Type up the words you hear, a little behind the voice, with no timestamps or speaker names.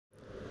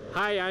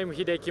Hi, I'm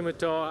Hideki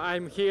Mutoh.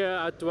 I'm here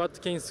at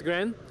Watkins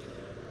Glen.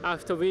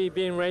 After we've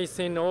been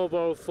racing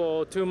oval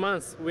for 2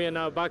 months, we are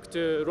now back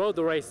to road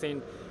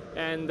racing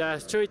and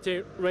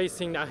street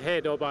racing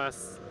ahead of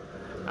us.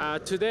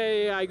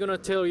 Today I'm gonna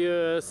tell you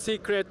a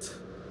secret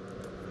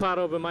part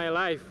of my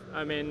life.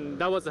 I mean,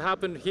 that was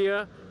happened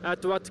here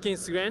at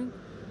Watkins Glen.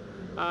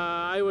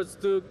 I was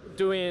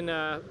doing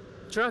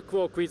track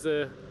walk with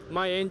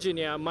my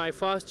engineer my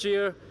first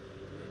year.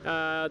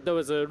 That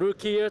was a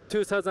rookie year,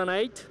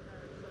 2008.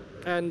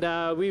 And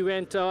we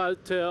went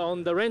out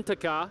on the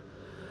rent-a-car,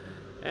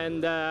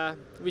 and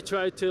we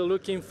tried to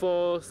looking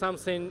for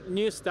something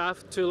new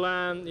stuff to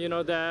learn, you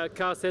know, the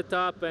car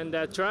setup and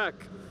the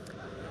track.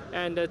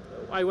 And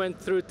I went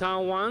through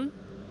turn 1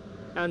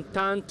 and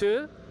turn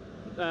 2,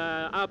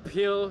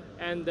 uphill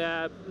and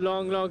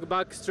long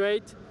back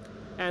straight,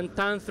 and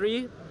turn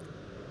 3,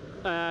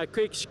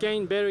 quick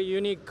chicane, very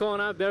unique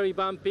corner, very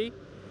bumpy,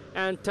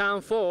 and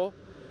turn 4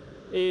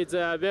 is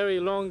a very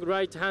long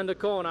right-hand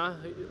corner,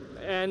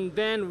 and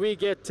then we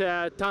get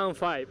turn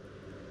 5,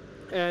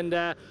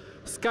 and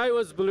sky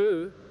was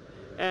blue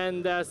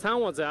and sun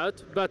was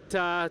out, but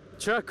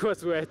track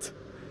was wet,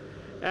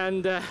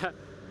 and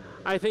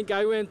I think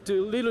I went a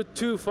little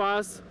too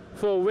fast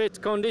for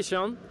wet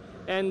condition,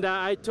 and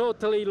I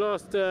totally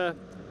lost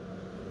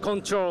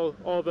control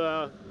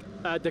over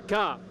the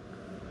car,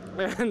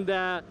 and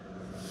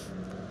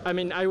I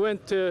mean, I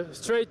went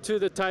straight to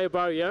the tire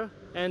barrier,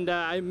 and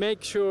I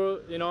make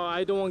sure, you know,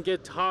 I don't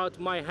get hurt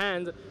my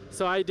hand,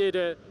 so I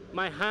did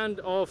my hand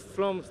off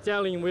from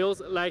steering wheels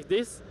like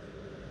this,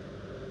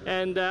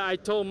 and I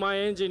told my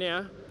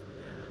engineer,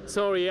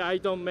 sorry, I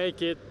don't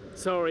make it,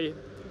 sorry,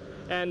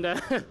 and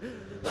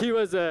he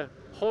was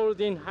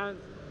holding hand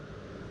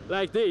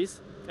like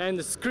this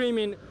and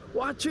screaming,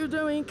 what you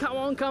doing,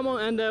 come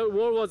on, and the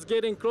wall was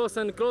getting closer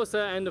and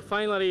closer, and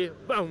finally,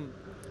 boom,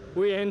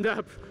 we end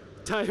up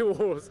tire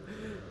walls,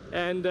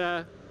 and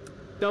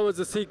that was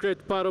a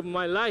secret part of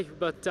my life.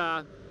 But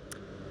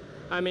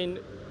I mean,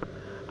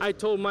 I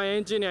told my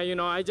engineer, you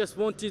know, I just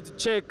wanted to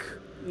check,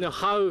 you know,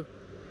 how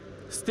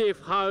stiff,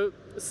 how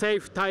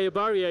safe tire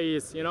barrier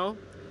is, you know,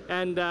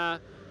 and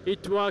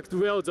it worked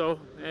well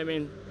though. I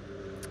mean,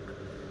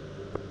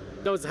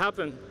 that was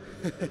happened.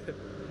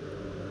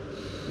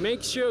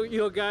 Make sure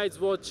you guys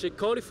watch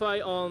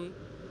Qualify on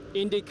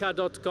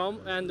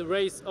IndyCar.com and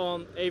race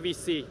on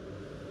ABC.